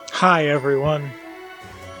Hi everyone.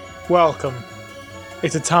 Welcome.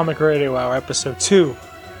 It's Atomic Radio Hour episode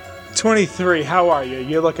 223. How are you?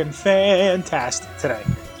 You're looking fantastic today.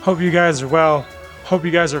 Hope you guys are well. Hope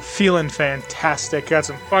you guys are feeling fantastic. Got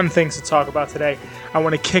some fun things to talk about today. I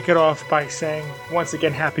want to kick it off by saying, once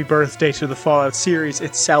again, happy birthday to the Fallout series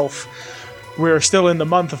itself. We're still in the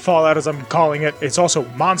month of Fallout, as I'm calling it. It's also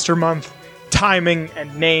Monster Month. Timing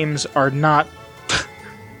and names are not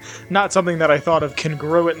something that I thought of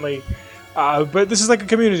congruently. But this is like a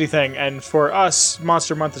community thing, and for us,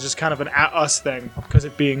 Monster Month is just kind of an us thing, because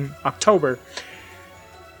it being October.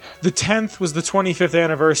 The 10th was the 25th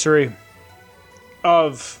anniversary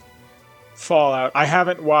of Fallout. I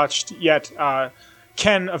haven't watched yet.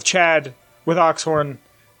 Ken of Chad with Oxhorn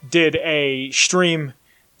did a stream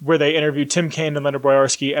where they interviewed Tim Kaine and Leonard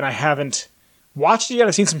Boyarsky, and I haven't watched it yet.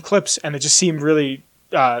 I've seen some clips, and it just seemed really...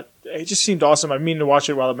 it just seemed awesome. I mean to watch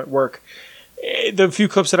it while I'm at work. The few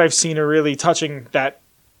clips that I've seen are really touching, that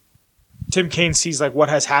Tim Kaine sees like what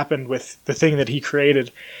has happened with the thing that he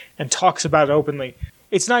created and talks about it openly.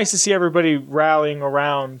 It's nice to see everybody rallying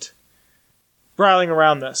around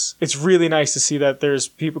this. It's really nice to see that there's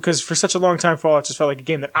people, because for such a long time Fallout just felt like a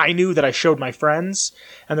game that I knew, that I showed my friends,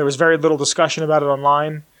 and there was very little discussion about it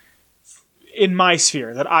online in my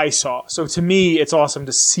sphere that I saw. So to me, it's awesome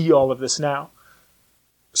to see all of this now.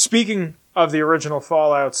 Speaking of the original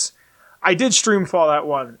Fallouts, I did stream Fallout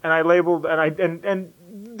 1, and I labeled, and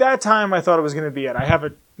that time I thought it was going to be it. I have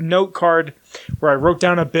a note card where I wrote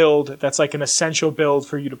down a build that's like an essential build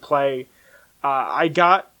for you to play. I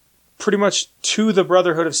got pretty much to the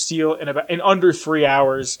Brotherhood of Steel in under 3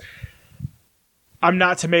 hours. I'm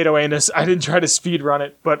not Tomato Anus. I didn't try to speed run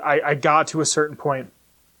it, but I got to a certain point,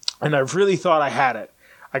 and I really thought I had it.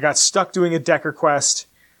 I got stuck doing a Decker quest,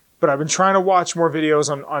 but I've been trying to watch more videos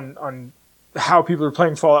on how people are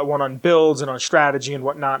playing Fallout 1 on builds and on strategy and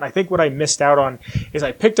whatnot. And I think what I missed out on is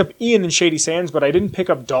I picked up Ian in Shady Sands, but I didn't pick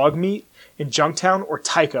up Dogmeat in Junktown or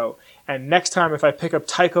Tycho. And next time, if I pick up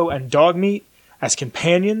Tycho and Dogmeat as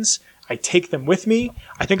companions, I take them with me.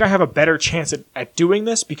 I think I have a better chance at doing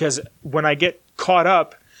this, because when I get caught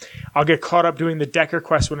up, I'll get caught up doing the Decker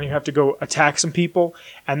quest when you have to go attack some people,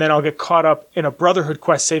 and then I'll get caught up in a Brotherhood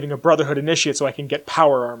quest saving a Brotherhood initiate so I can get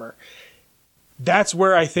power armor. That's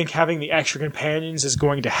where I think having the extra companions is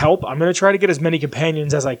going to help. I'm going to try to get as many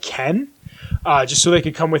companions as I can, just so they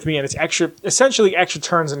can come with me, and it's essentially extra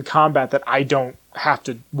turns in combat that I don't have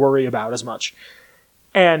to worry about as much.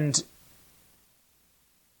 And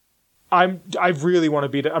I really want to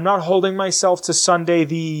beat it. I'm not holding myself to Sunday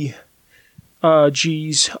the... the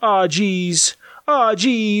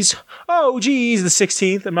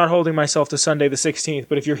 16th. I'm not holding myself to Sunday the 16th,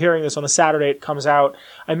 but if you're hearing this on a Saturday, it comes out.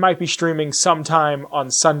 I might be streaming sometime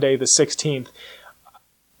on Sunday the 16th,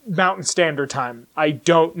 Mountain Standard Time. I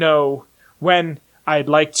don't know when. I'd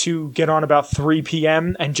like to get on about 3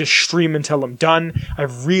 p.m. and just stream until I'm done. I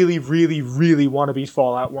really, really, really want to beat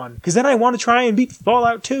Fallout 1. Because then I want to try and beat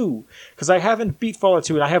Fallout 2. Because I haven't beat Fallout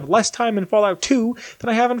 2, and I have less time in Fallout 2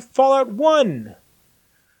 than I have in Fallout 1.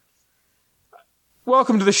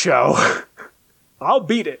 Welcome to the show. I'll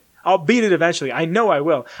beat it. I'll beat it eventually. I know I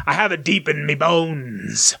will. I have it deep in me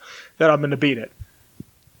bones that I'm going to beat it.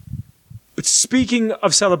 But speaking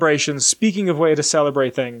of celebrations, speaking of way to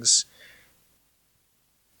celebrate things,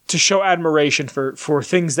 to show admiration for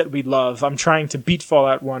things that we love, I'm trying to beat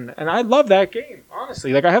Fallout 1, and I love that game,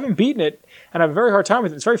 honestly. Like, I haven't beaten it, and I have a very hard time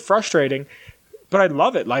with it. It's very frustrating, but I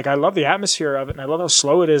love it. Like, I love the atmosphere of it, and I love how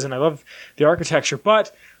slow it is, and I love the architecture,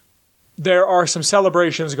 but there are some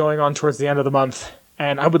celebrations going on towards the end of the month,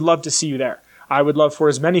 and I would love to see you there. I would love for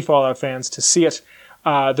as many Fallout fans to see it.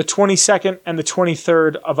 The 22nd and the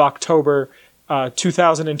 23rd of October,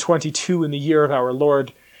 2022, in the year of our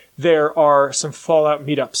Lord, there are some Fallout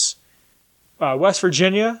meetups. West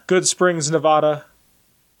Virginia, Good Springs, Nevada,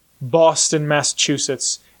 Boston,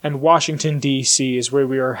 Massachusetts, and Washington, D.C. is where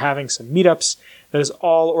we are having some meetups. That is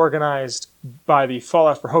all organized by the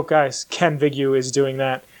Fallout for Hope guys. Ken Vigu is doing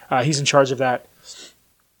that. He's in charge of that.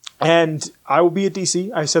 And I will be at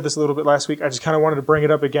D.C. I said this a little bit last week. I just kind of wanted to bring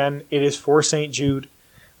it up again. It is for St. Jude.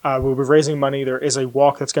 We'll be raising money. There is a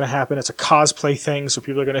walk that's going to happen. It's a cosplay thing, so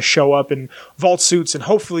people are going to show up in vault suits, and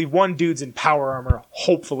hopefully one dude's in power armor.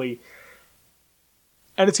 Hopefully.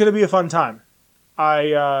 And it's going to be a fun time.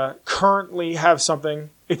 I currently have something.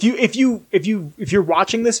 If you're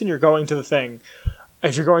watching this and you're going to the thing,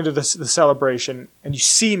 if you're going to the celebration and you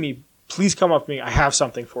see me, please come up to me. I have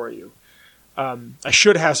something for you. I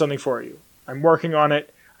should have something for you. I'm working on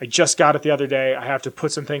it. I just got it the other day. I have to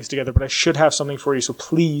put some things together, but I should have something for you. So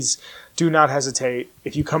please do not hesitate.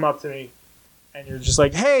 If you come up to me, and you're just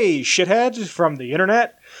like, hey, shithead from the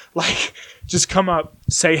internet, like, just come up,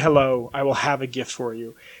 say hello. I will have a gift for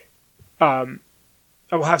you. I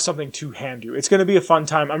will have something to hand you. It's going to be a fun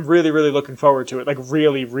time. I'm really, really looking forward to it. Like,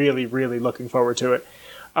 really, really, really looking forward to it.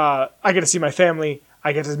 I get to see my family.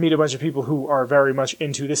 I get to meet a bunch of people who are very much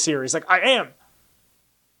into this series. Like, I am.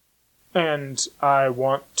 And I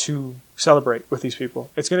want to celebrate with these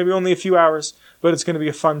people. It's going to be only a few hours, but it's going to be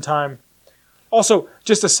a fun time. Also,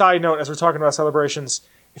 just a side note, as we're talking about celebrations,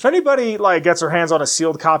 if anybody like gets their hands on a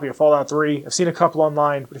sealed copy of Fallout 3, I've seen a couple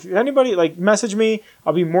online, but if anybody like message me,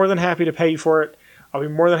 I'll be more than happy to pay you for it. I'll be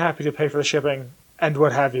more than happy to pay for the shipping and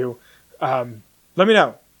what have you. Let me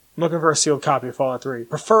know. I'm looking for a sealed copy of Fallout 3,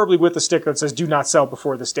 preferably with the sticker that says "Do not sell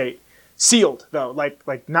before this date." Sealed though,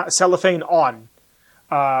 like not cellophane on.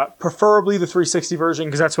 Preferably the 360 version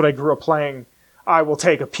because that's what I grew up playing. I will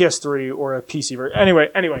take a PS3 or a PC version. Anyway.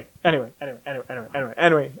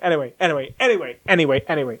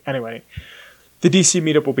 The DC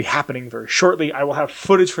meetup will be happening very shortly. I will have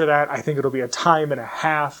footage for that. I think it'll be a time and a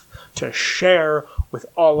half to share with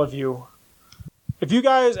all of you. If you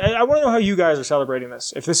guys, I want to know how you guys are celebrating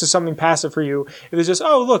this. If this is something passive for you, if it's just,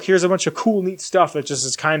 oh, look, here's a bunch of cool, neat stuff that just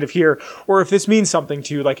is kind of here, or if this means something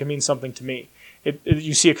to you like it means something to me.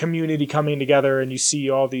 You see a community coming together and you see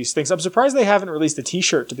all these things. I'm surprised they haven't released a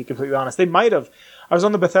t-shirt, to be completely honest. They might have. I was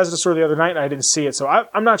on the Bethesda store the other night and I didn't see it, so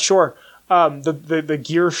I'm not sure. The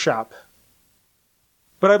gear shop.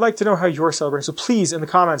 But I'd like to know how you're celebrating. So please, in the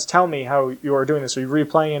comments, tell me how you're doing this. Are you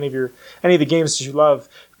replaying any of the games that you love?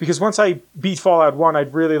 Because once I beat Fallout 1,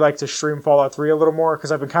 I'd really like to stream Fallout 3 a little more,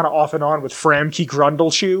 because I've been kind of off and on with Framkey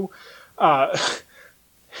Grundleshoe.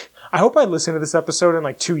 I hope I listen to this episode in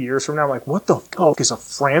like 2 years from now. I'm like, what the fuck is a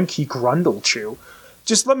Framkey Grundleshoe?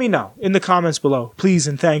 Just let me know in the comments below, please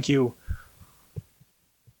and thank you.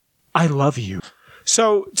 I love you.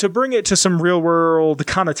 So, to bring it to some real-world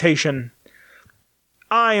connotation,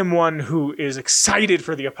 I am one who is excited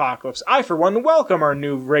for the apocalypse. I, for one, welcome our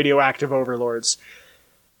new radioactive overlords.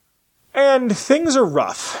 And things are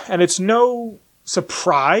rough, and it's no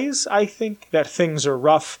surprise, I think, that things are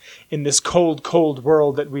rough in this cold, cold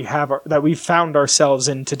world that we've found ourselves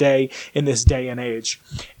in today, in this day and age.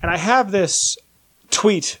 And I have this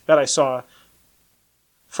tweet that I saw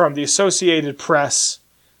from the Associated Press,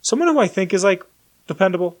 someone who I think is like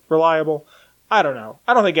dependable, reliable. I don't know.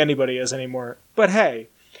 I don't think anybody is anymore. But hey,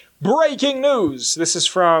 breaking news. This is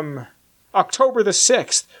from October the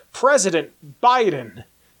 6th. President Biden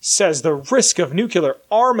says the risk of nuclear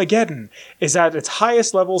Armageddon is at its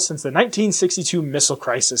highest level since the 1962 missile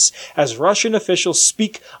crisis, as Russian officials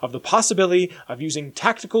speak of the possibility of using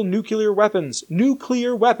tactical nuclear weapons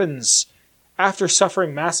after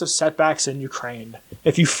suffering massive setbacks in Ukraine.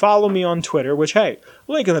 If you follow me on Twitter, which, hey,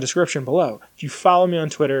 link in the description below. If you follow me on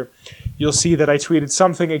Twitter, you'll see that I tweeted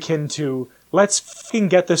something akin to, let's fucking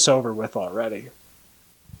get this over with already.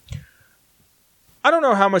 I don't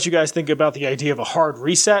know how much you guys think about the idea of a hard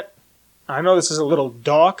reset. I know this is a little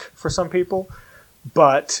dark for some people,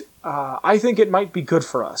 but I think it might be good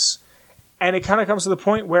for us. And it kind of comes to the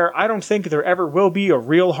point where I don't think there ever will be a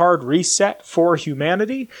real hard reset for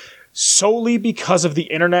humanity, solely because of the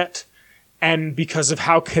internet and because of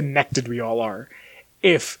how connected we all are.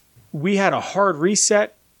 If we had a hard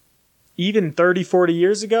reset even 30, 40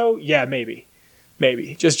 years ago, yeah, maybe.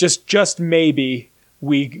 Just maybe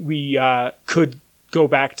we could go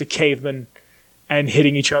back to cavemen and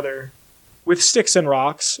hitting each other with sticks and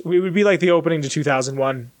rocks. We would be like the opening to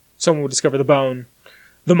 2001. Someone would discover the bone.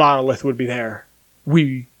 The monolith would be there.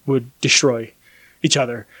 We would destroy each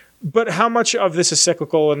other. But how much of this is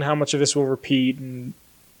cyclical and how much of this will repeat and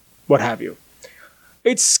what have you?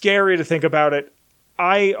 It's scary to think about it.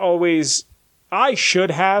 I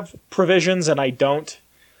should have provisions and I don't.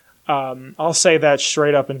 I'll say that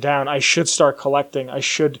straight up and down. I should start collecting. I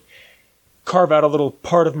should carve out a little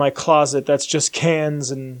part of my closet that's just cans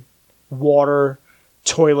and water,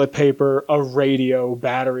 toilet paper, a radio,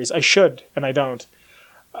 batteries. I should, and I don't.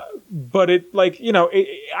 But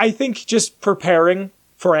I think just preparing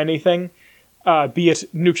for anything, be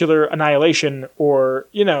it nuclear annihilation or,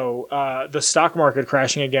 the stock market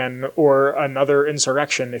crashing again or another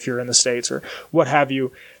insurrection if you're in the States or what have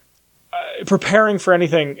you, preparing for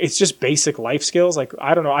anything, it's just basic life skills. Like,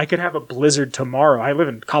 I don't know, I could have a blizzard tomorrow. I live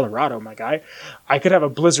in Colorado, my guy. I could have a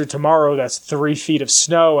blizzard tomorrow that's 3 feet of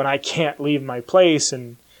snow and I can't leave my place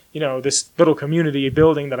and this little community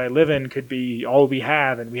building that I live in could be all we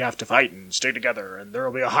have, and we have to fight and stay together, and there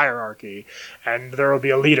will be a hierarchy, and there will be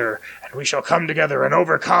a leader, and we shall come together and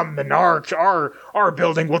overcome, and our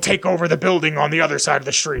building will take over the building on the other side of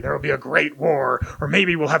the street. There will be a great war, or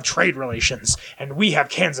maybe we'll have trade relations, and we have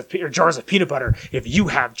jars of peanut butter if you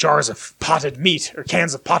have jars of potted meat, or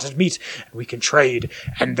cans of potted meat, and we can trade,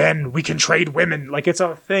 and then we can trade women. Like, it's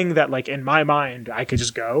a thing that, like, in my mind, I could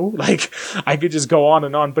just go, like, I could just go on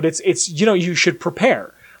and on, but it's you should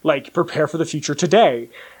prepare for the future today,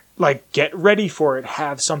 like, get ready for it,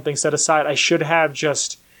 have something set aside. I should have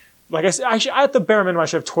just, like I said, at the bare minimum, I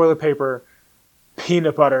should have toilet paper,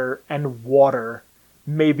 peanut butter, and water,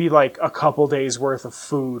 maybe like a couple days worth of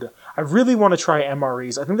food. I really want to try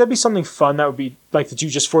MREs. I think that'd be something fun that would be like to do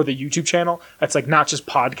just for the YouTube channel. That's like not just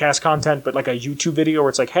podcast content, but like a YouTube video where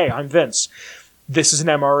it's like, hey, I'm Vince. This is an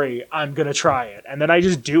MRE. I'm going to try it. And then I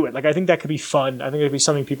just do it. Like, I think that could be fun. I think it'd be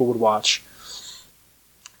something people would watch.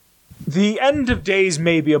 The end of days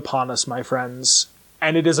may be upon us, my friends.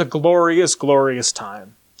 And it is a glorious, glorious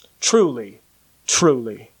time. Truly,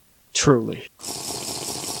 truly, truly.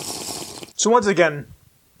 So once again,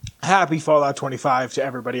 happy Fallout 25 to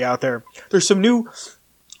everybody out there. There's some new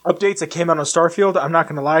updates that came out on Starfield. I'm not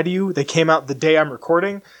going to lie to you. They came out the day I'm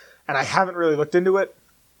recording, and I haven't really looked into it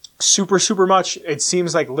super much. It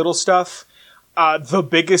seems like little stuff. The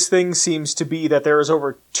biggest thing seems to be that there is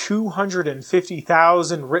over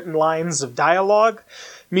 250,000 written lines of dialogue,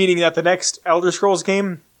 meaning that the next Elder Scrolls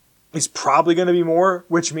game is probably going to be more,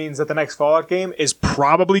 which means that the next Fallout game is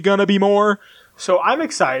probably going to be more. So I'm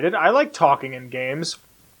excited. I like talking in games.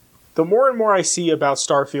 The more and more I see about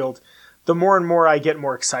Starfield, the more and more I get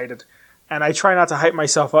more excited. And I try not to hype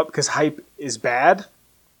myself up because hype is bad.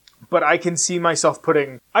 But I can see myself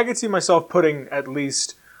putting at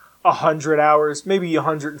least 100 hours, maybe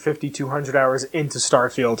 150, 200 hours into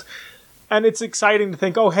Starfield. And it's exciting to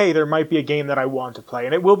think, oh, hey, there might be a game that I want to play.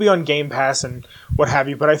 And it will be on Game Pass and what have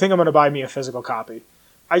you, but I think I'm going to buy me a physical copy.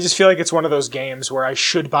 I just feel like it's one of those games where I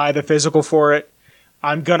should buy the physical for it.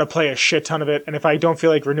 I'm going to play a shit ton of it. And if I don't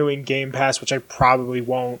feel like renewing Game Pass, which I probably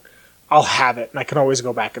won't, I'll have it. And I can always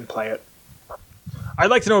go back and play it. I'd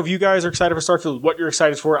like to know if you guys are excited for Starfield, what you're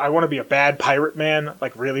excited for. I want to be a bad pirate man,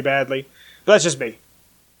 like really badly. But that's just me.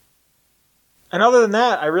 And other than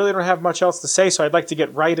that, I really don't have much else to say, so I'd like to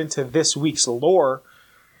get right into this week's lore.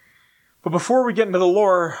 But before we get into the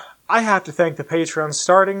lore, I have to thank the Patreon.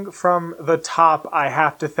 Starting from the top, I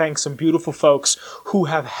have to thank some beautiful folks who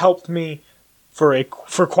have helped me for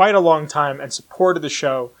quite a long time and supported the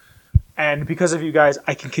show. And because of you guys,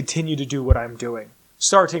 I can continue to do what I'm doing.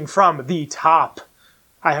 Starting from the top,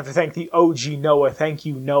 I have to thank the OG Noah. Thank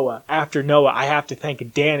you, Noah. After Noah, I have to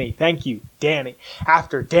thank Danny. Thank you, Danny.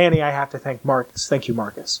 After Danny, I have to thank Marcus. Thank you,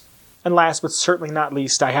 Marcus. And last but certainly not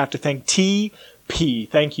least, I have to thank TP.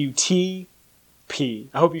 Thank you, TP.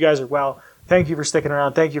 I hope you guys are well. Thank you for sticking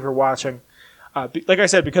around. Thank you for watching. Like I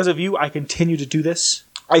said, because of you, I continue to do this.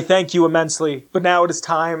 I thank you immensely. But now it is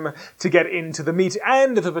time to get into the meat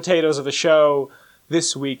and the potatoes of the show,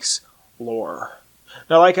 this week's lore.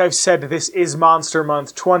 Now, like I've said, this is Monster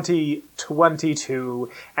Month 2022,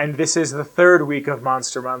 and this is the third week of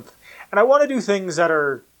Monster Month. And I want to do things that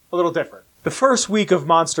are a little different. The first week of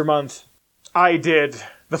Monster Month, I did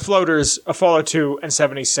the Floaters of Fallout 2 and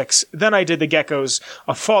 76. Then I did the Geckos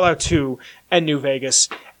of Fallout 2 and New Vegas.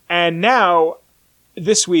 And now,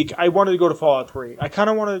 this week, I wanted to go to Fallout 3. I kind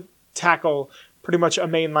of want to tackle pretty much a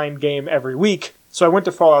mainline game every week. So I went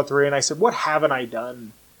to Fallout 3 and I said, what haven't I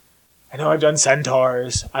done? I know I've done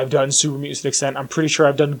Centaurs, I've done Super Mutants to an extent, I'm pretty sure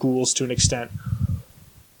I've done Ghouls to an extent.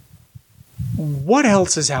 What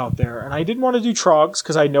else is out there? And I didn't want to do Trogs,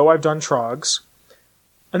 because I know I've done Trogs.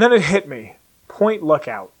 And then it hit me. Point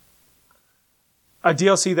Lookout. A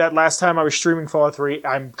DLC that last time I was streaming Fallout 3,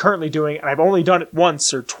 I'm currently doing, and I've only done it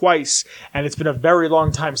once or twice, and it's been a very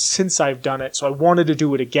long time since I've done it, so I wanted to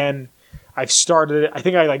do it again. I've started it. I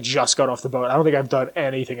think I just got off the boat. I don't think I've done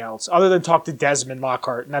anything else other than talk to Desmond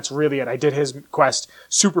Lockhart, and that's really it. I did his quest.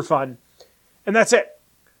 Super fun. And that's it.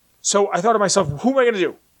 So I thought to myself, who am I going to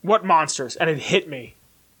do? What monsters? And it hit me.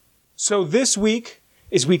 So this week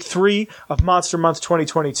is week 3 of Monster Month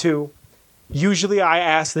 2022. Usually I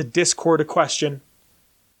ask the Discord a question.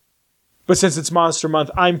 But since it's Monster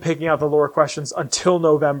Month, I'm picking out the lore questions until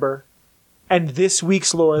November. And this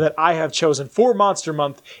week's lore that I have chosen for Monster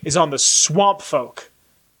Month is on the Swamp Folk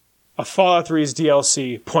of Fallout 3's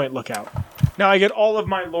DLC, Point Lookout. Now, I get all of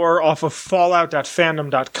my lore off of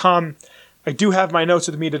fallout.fandom.com. I do have my notes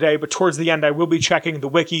with me today, but towards the end I will be checking the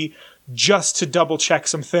wiki just to double-check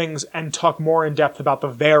some things and talk more in depth about the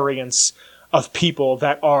variants of people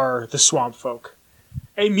that are the Swamp Folk.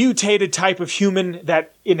 a mutated type of human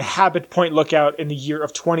that inhabit Point Lookout in the year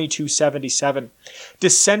of 2277,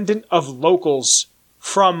 descendant of locals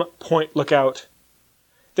from Point Lookout.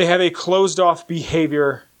 They have a closed-off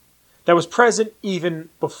behavior that was present even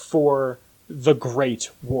before the Great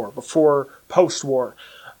War, before post-war.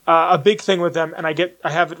 A big thing with them, and I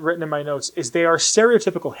have it written in my notes, is they are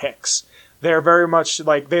stereotypical Hicks. They are very much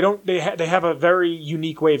like, they have a very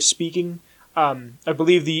unique way of speaking. I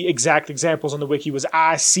believe the exact examples on the wiki was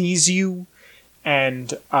 "I sees you"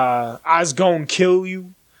 and "I's gon' kill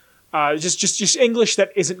you." Just English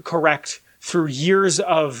that isn't correct through years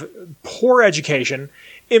of poor education,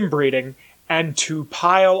 inbreeding, and to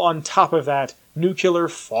pile on top of that nuclear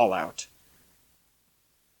fallout.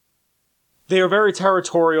 They are very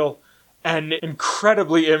territorial and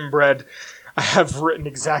incredibly inbred. I have written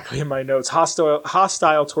exactly in my notes,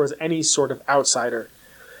 hostile towards any sort of outsider.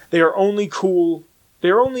 They are only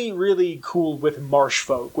really cool with marsh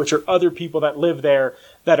folk, which are other people that live there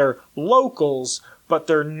that are locals, but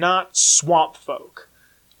they're not swamp folk.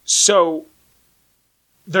 So,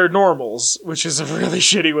 they're normals, which is a really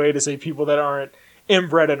shitty way to say people that aren't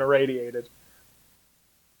inbred and irradiated.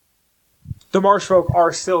 The marsh folk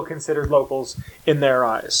are still considered locals in their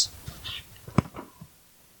eyes.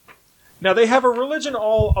 Now, they have a religion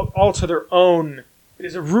all to their own. It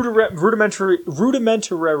is a rudimentary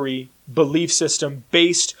belief system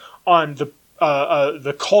based on the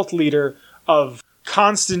cult leader of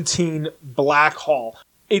Constantine Blackhall.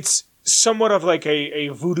 It's somewhat of like a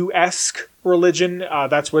voodoo-esque religion.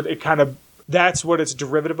 That's what it's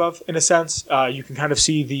derivative of, in a sense. You can kind of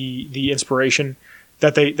see the inspiration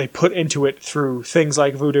that they put into it through things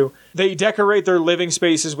like voodoo. They decorate their living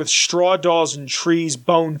spaces with straw dolls and trees,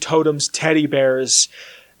 bone totems, teddy bears,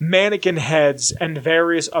 mannequin heads, and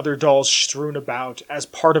various other dolls strewn about as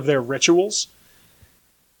part of their rituals.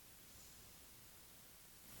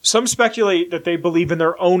 Some speculate that they believe in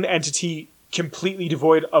their own entity completely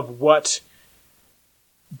devoid of what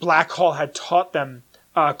Blackhall had taught them,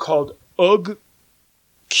 called Ugg,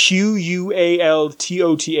 Qualtoth.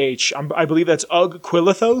 I believe that's Ugg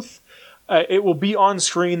Quilithoth. It will be on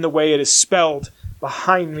screen the way it is spelled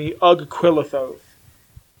behind me, Ugg Quilithoth.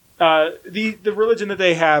 The religion that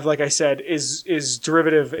they have, like I said, is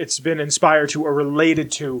derivative. It's been inspired to or related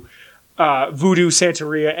to Voodoo,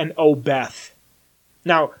 Santeria, and Obeth.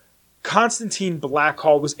 Now, Constantine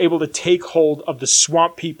Blackhall was able to take hold of the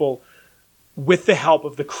swamp people with the help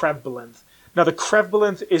of the Krevbalinth. Now, the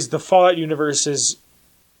Krevbalinth is the Fallout universe's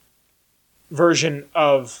version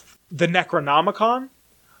of the Necronomicon.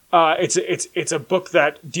 It's a book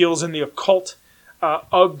that deals in the occult.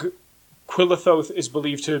 Ugg Quilithoth is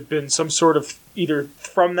believed to have been some sort of either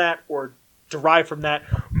from that or derived from that.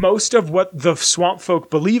 Most of what the swamp folk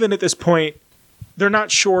believe in at this point, they're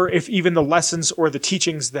not sure if even the lessons or the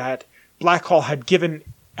teachings that Blackhall had given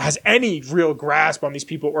has any real grasp on these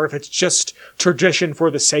people, or if it's just tradition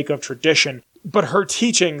for the sake of tradition. But her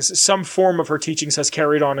teachings, some form of her teachings has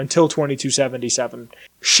carried on until 2277.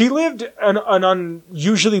 She lived an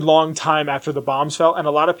unusually long time after the bombs fell, and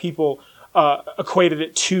a lot of people equated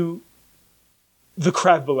it to the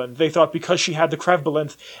Krevbalinth. They thought because she had the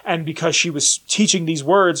Krevbalinth and because she was teaching these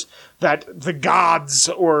words that the gods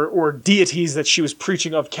or deities that she was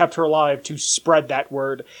preaching of kept her alive to spread that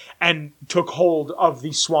word and took hold of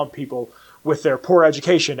these swamp people with their poor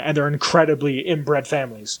education and their incredibly inbred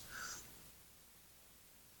families.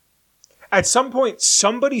 At some point,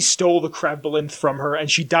 somebody stole the Krevbalinth from her,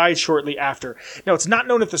 and she died shortly after. Now, it's not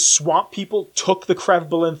known if the swamp people took the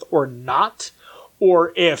Krevbalinth or not,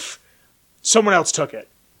 or if someone else took it.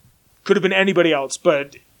 Could have been anybody else,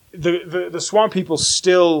 but the swamp people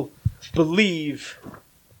still believe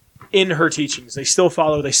in her teachings. They still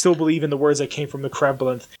follow, they still believe in the words that came from the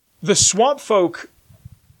Krevbalinth. The swamp folk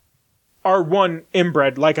are one,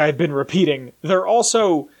 inbred, like I've been repeating. They're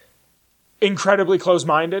also incredibly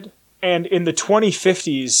close-minded. And in the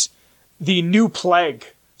 2050s, the new plague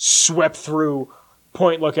swept through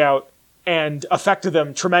Point Lookout and affected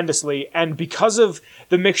them tremendously. And because of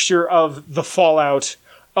the mixture of the fallout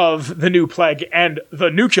of the new plague and the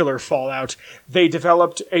nuclear fallout, they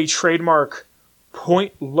developed a trademark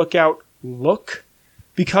Point Lookout look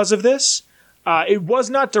because of this. It was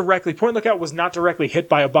not directly, Point Lookout was not directly hit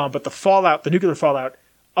by a bomb, but the fallout, the nuclear fallout,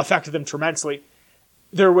 affected them tremendously.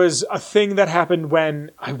 There was a thing that happened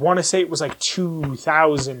when, I want to say it was like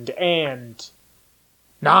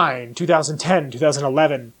 2009, 2010,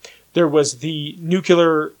 2011. There was the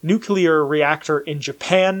nuclear reactor in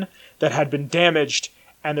Japan that had been damaged,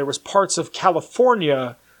 and there was parts of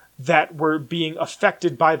California that were being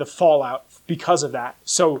affected by the fallout because of that.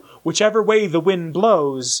 So whichever way the wind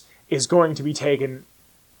blows is going to be taken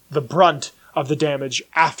the brunt of the damage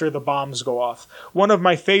after the bombs go off. One of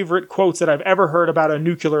my favorite quotes that I've ever heard about a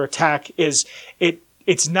nuclear attack is,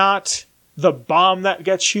 it's not the bomb that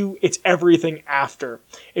gets you, it's everything after.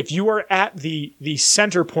 If you are at the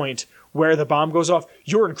center point where the bomb goes off,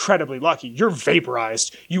 you're incredibly lucky. You're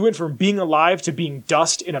vaporized. You went from being alive to being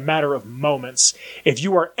dust in a matter of moments. If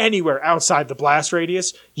you are anywhere outside the blast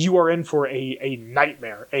radius, you are in for a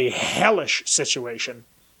nightmare, a hellish situation.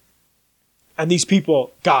 And these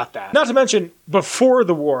people got that. Not to mention, before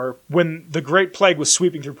the war, when the Great Plague was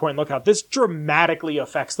sweeping through Point Lookout, this dramatically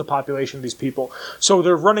affects the population of these people. So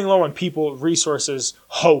they're running low on people, resources,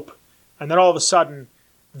 hope. And then all of a sudden,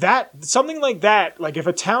 something like that, like if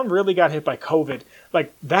a town really got hit by COVID,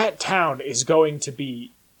 like that town is going to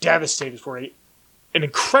be devastated for an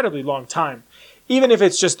incredibly long time. Even if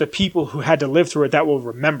it's just the people who had to live through it that will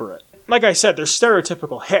remember it. Like I said, they're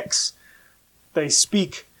stereotypical hicks. They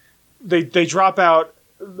speak, they drop out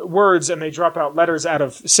words and they drop out letters out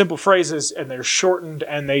of simple phrases, and they're shortened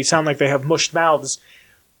and they sound like they have mushed mouths.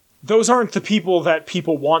 Those aren't the people that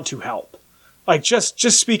people want to help. Like, just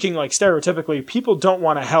speaking like stereotypically, people don't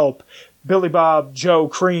want to help Billy Bob, Joe,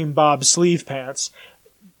 Cream, Bob, Sleeve Pants,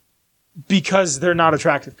 because they're not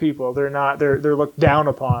attractive people. They're looked down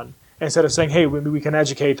upon. Instead of saying, hey, maybe we can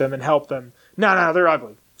educate them and help them. No, they're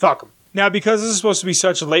ugly. Fuck them. Now, because this is supposed to be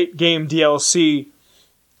such late game DLC,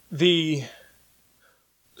 the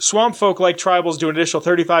Swamp Folk-like tribals do an additional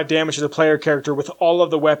 35 damage to the player character with all of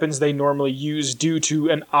the weapons they normally use due to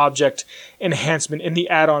an object enhancement in the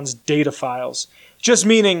add-on's data files. Just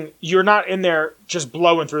meaning you're not in there just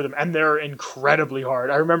blowing through them, and they're incredibly hard.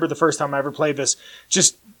 I remember the first time I ever played this,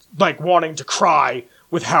 just like wanting to cry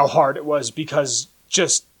with how hard it was, because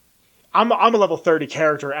just I'm a level 30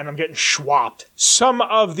 character and I'm getting schwapped. Some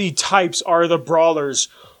of the types are the brawlers.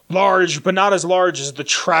 Large, but not as large as the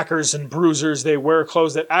trackers and bruisers. They wear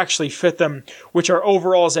clothes that actually fit them, which are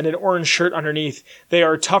overalls and an orange shirt underneath. They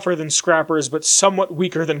are tougher than scrappers, but somewhat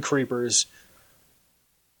weaker than creepers.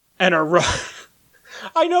 And are rough.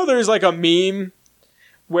 I know there's like a meme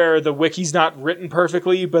where the wiki's not written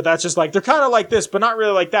perfectly, but that's just like, they're kind of like this, but not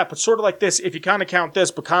really like that, but sort of like this, if you kind of count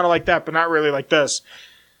this, but kind of like that, but not really like this.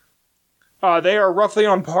 They are roughly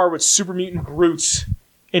on par with super mutant brutes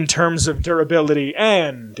in terms of durability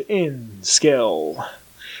and in skill.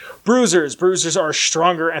 Bruisers are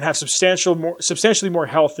stronger and have substantially more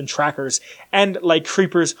health than trackers, and like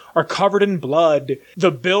creepers are covered in blood.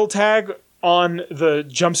 The bill tag on the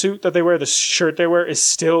jumpsuit that they wear, the shirt they wear, is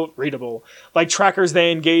still readable. Like trackers, they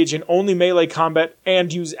engage in only melee combat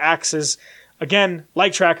and use axes. Again,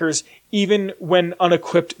 like trackers, even when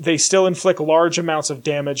unequipped, they still inflict large amounts of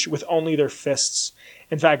damage with only their fists.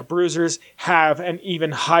 In fact, bruisers have an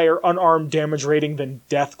even higher unarmed damage rating than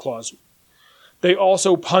Deathclaws. They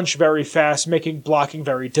also punch very fast, making blocking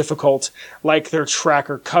very difficult. Like their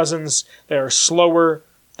tracker cousins, they are slower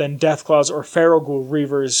than Deathclaws or Feral Ghoul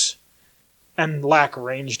Reavers, and lack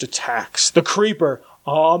ranged attacks. The Creeper,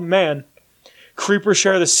 oh man. Creepers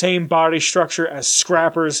share the same body structure as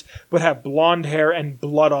Scrappers, but have blonde hair and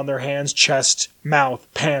blood on their hands, chest, mouth,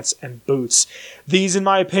 pants, and boots. These, in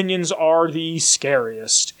my opinions, are the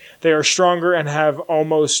scariest. They are stronger and have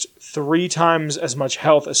almost 3 times as much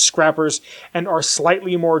health as Scrappers, and are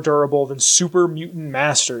slightly more durable than Super Mutant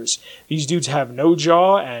Masters. These dudes have no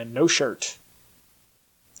jaw and no shirt.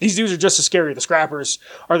 These dudes are just as scary. The Scrappers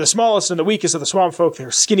are the smallest and the weakest of the Swamp Folk. They're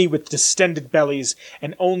skinny with distended bellies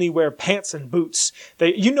and only wear pants and boots.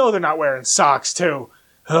 They're not wearing socks, too.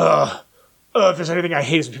 If there's anything I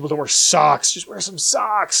hate is when people don't wear socks. Just wear some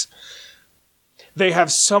socks. They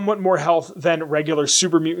have somewhat more health than regular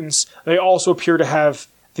super mutants. They also appear to have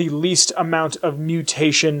the least amount of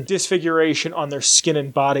mutation, disfiguration on their skin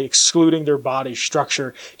and body, excluding their body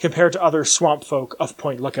structure, compared to other Swamp Folk of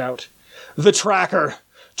Point Lookout. The Tracker.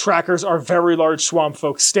 Trackers are very large swamp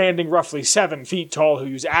folk, standing roughly 7 feet tall, who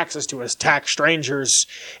use axes to attack strangers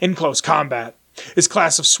in close combat. This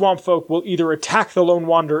class of swamp folk will either attack the lone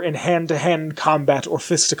wanderer in hand-to-hand combat or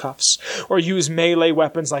fisticuffs, or use melee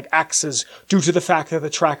weapons like axes, due to the fact that the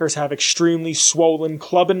trackers have extremely swollen,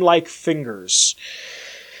 clubbin-like fingers.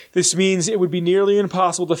 This means it would be nearly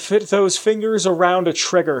impossible to fit those fingers around a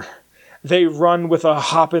trigger. They run with a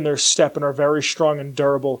hop in their step and are very strong and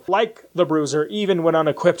durable. Like the Bruiser, even when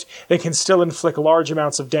unequipped, they can still inflict large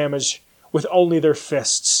amounts of damage with only their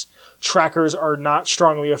fists. Trackers are not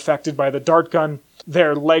strongly affected by the dart gun.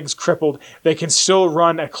 Their legs crippled, they can still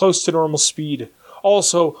run at close to normal speed.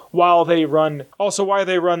 Also, while they run,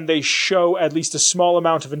 they show at least a small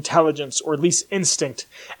amount of intelligence, or at least instinct,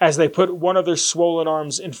 as they put one of their swollen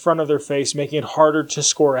arms in front of their face, making it harder to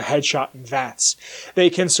score a headshot in VATS. They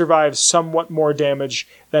can survive somewhat more damage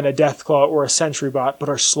than a Deathclaw or a Sentry Bot, but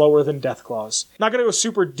are slower than Deathclaws. Not going to go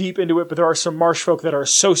super deep into it, but there are some marsh folk that are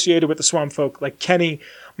associated with the swamp folk, like Kenny,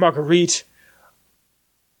 Marguerite,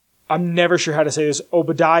 I'm never sure how to say this,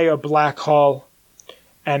 Obadiah Blackhall,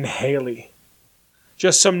 and Haley.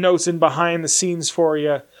 Just some notes in behind the scenes for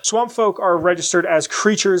you. Swamp folk are registered as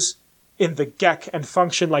creatures in the GEC and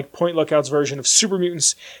function like Point Lookout's version of super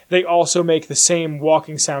mutants. They also make the same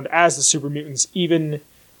walking sound as the super mutants. Even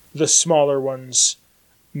the smaller ones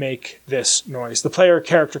make this noise. The player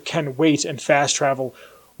character can wait and fast travel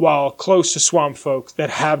while close to swamp folk that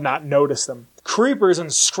have not noticed them. Creepers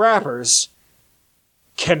and scrappers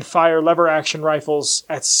can fire lever action rifles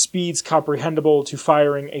at speeds comprehensible to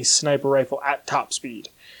firing a sniper rifle at top speed.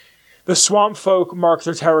 The swamp folk mark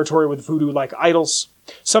their territory with voodoo-like idols.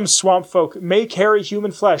 Some swamp folk may carry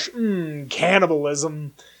human flesh.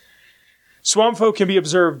 Cannibalism. Swamp folk can be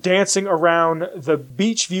observed dancing around the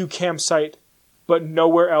Beachview campsite, but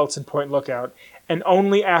nowhere else in Point Lookout, and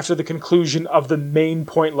only after the conclusion of the main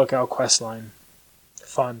Point Lookout questline.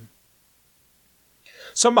 Fun.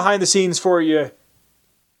 Some behind the scenes for you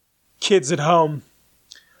kids at home.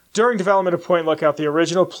 During development of Point Lookout, the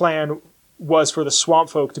original plan was for the swamp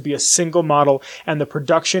folk to be a single model, and the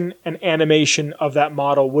production and animation of that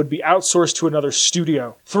model would be outsourced to another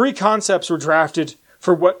studio. 3 concepts were drafted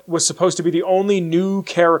for what was supposed to be the only new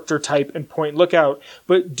character type in Point Lookout,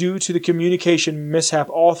 but due to the communication mishap,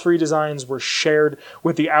 all 3 designs were shared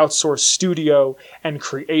with the outsourced studio and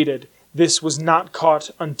created. This was not caught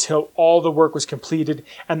until all the work was completed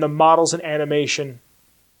and the models and animation.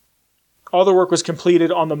 All the work was completed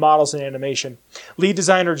on the models and animation. Lead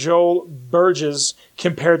designer Joel Burgess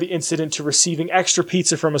compared the incident to receiving extra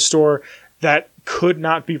pizza from a store that could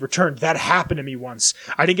not be returned. That happened to me once.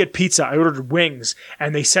 I didn't get pizza. I ordered wings,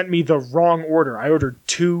 and they sent me the wrong order. I ordered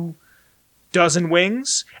 2 dozen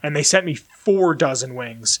wings, and they sent me 4 dozen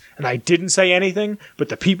wings. And I didn't say anything, but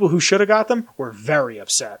the people who should have got them were very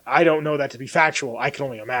upset. I don't know that to be factual. I can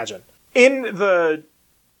only imagine. In the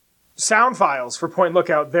sound files for Point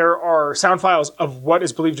Lookout, there are sound files of what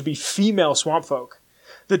is believed to be female swamp folk.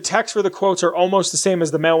 The text for the quotes are almost the same as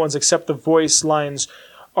the male ones, except the voice lines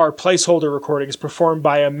are placeholder recordings performed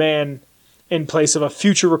by a man in place of a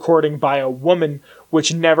future recording by a woman,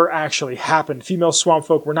 which never actually happened. Female swamp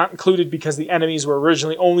folk were not included because the enemies were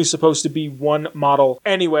originally only supposed to be 1 model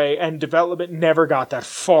anyway, and development never got that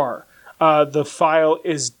far. The file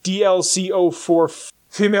is DLC04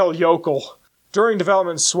 female yokel. During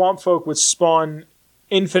development, swamp folk would spawn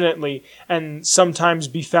infinitely and sometimes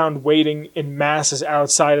be found waiting in masses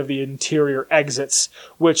outside of the interior exits,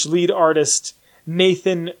 which lead artist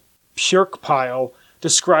Nathan Purkpile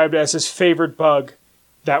described as his favorite bug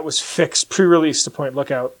that was fixed pre-release to Point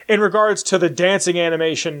Lookout. In regards to the dancing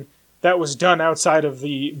animation that was done outside of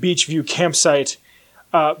the Beachview campsite,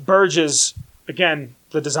 Burgess, again,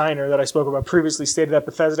 the designer that I spoke about previously, stated that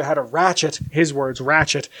Bethesda had a ratchet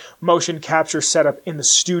motion capture setup in the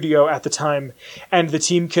studio at the time, and the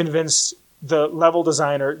team convinced the level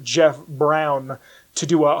designer, Jeff Brown, to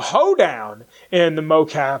do a hoedown in the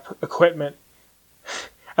mocap equipment.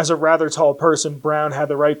 As a rather tall person, Brown had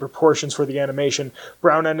the right proportions for the animation.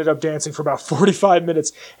 Brown ended up dancing for about 45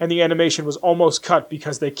 minutes, and the animation was almost cut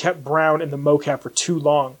because they kept Brown in the mocap for too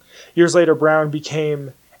long. Years later, Brown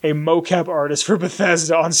became a mocap artist for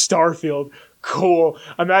Bethesda on Starfield. Cool.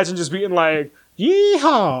 Imagine just being like,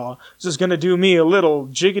 yeehaw, just gonna do me a little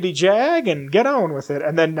jiggity jag and get on with it.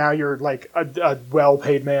 And then now you're like a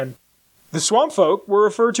well-paid man. The swamp folk were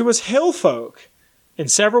referred to as hill folk in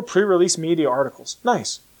several pre-release media articles.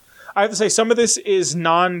 Nice. I have to say, some of this is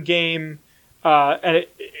non-game, and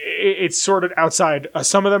it's sorted outside.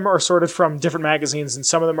 Some of them are sorted from different magazines, and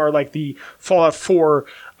some of them are like the Fallout 4,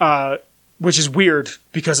 which is weird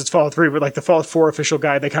because it's Fallout 3, but like the Fallout 4 official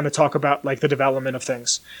guide, they kind of talk about like the development of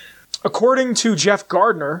things. According to Jeff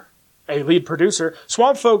Gardner, a lead producer,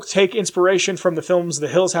 swamp folk take inspiration from the films The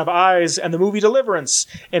Hills Have Eyes and the movie Deliverance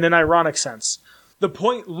in an ironic sense. The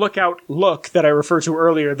Point Lookout look that I referred to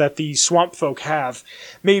earlier that the swamp folk have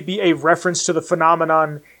may be a reference to the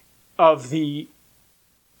phenomenon of the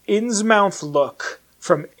Innsmouth look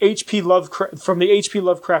from the H.P.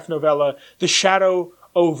 Lovecraft novella The Shadow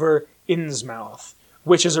over Innsmouth,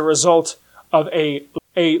 which is a result of a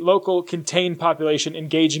local contained population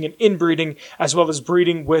engaging in inbreeding as well as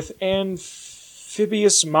breeding with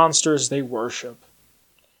amphibious monsters they worship.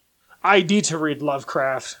 I need to read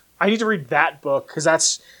Lovecraft. I need to read that book, because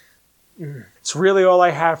that's It's really all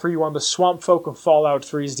I have for you on the Swamp Folk of Fallout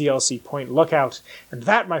 3's DLC Point Lookout. And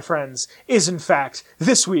that, my friends, is in fact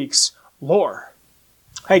this week's Lore.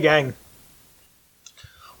 Hey gang.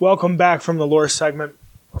 Welcome back from the Lore segment.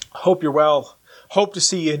 Hope you're well. Hope to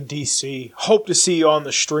see you in DC. Hope to see you on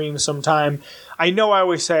the stream sometime. I know I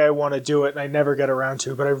always say I want to do it and I never get around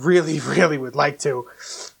to, but I really, really would like to.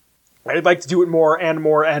 I'd like to do it more and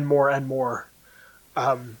more and more and more.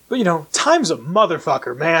 But you know, time's a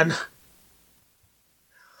motherfucker, man.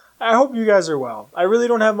 I hope you guys are well. I really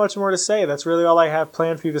don't have much more to say. That's really all I have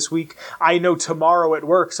planned for you this week. I know tomorrow at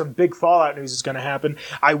work some big Fallout news is going to happen.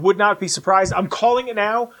 I would not be surprised. I'm calling it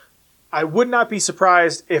now. I would not be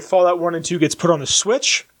surprised if Fallout 1 and 2 gets put on the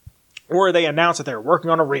Switch, or they announce that they're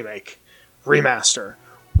working on a remaster.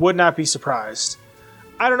 Would not be surprised.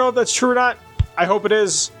 I don't know if that's true or not. I hope it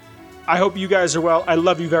is. I hope you guys are well. I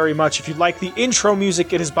love you very much. If you like the intro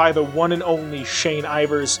music, it is by the one and only Shane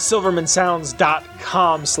Ivers.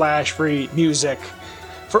 Silvermansounds.com/free music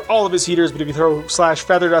for all of his heaters, but if you throw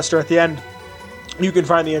 /Featherduster at the end, you can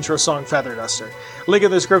find the intro song Feather Duster. Link in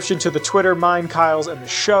the description to the Twitter, mine, Kyle's, and the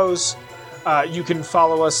show's. You can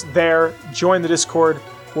follow us there. Join the Discord.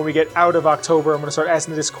 When we get out of October, I'm going to start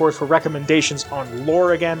asking the Discord for recommendations on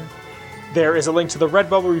lore again. There is a link to the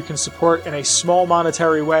Redbubble where you can support in a small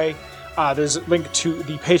monetary way. There's a link to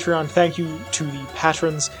the Patreon. Thank you to the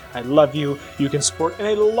patrons. I love you. You can support in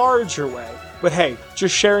a larger way. But hey,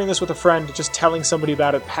 just sharing this with a friend, just telling somebody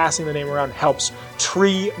about it, passing the name around helps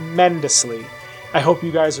tremendously. I hope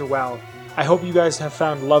you guys are well. I hope you guys have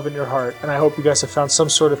found love in your heart, and I hope you guys have found some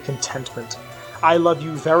sort of contentment. I love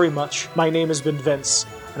you very much. My name has been Vince,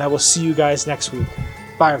 and I will see you guys next week.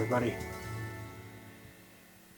 Bye, everybody.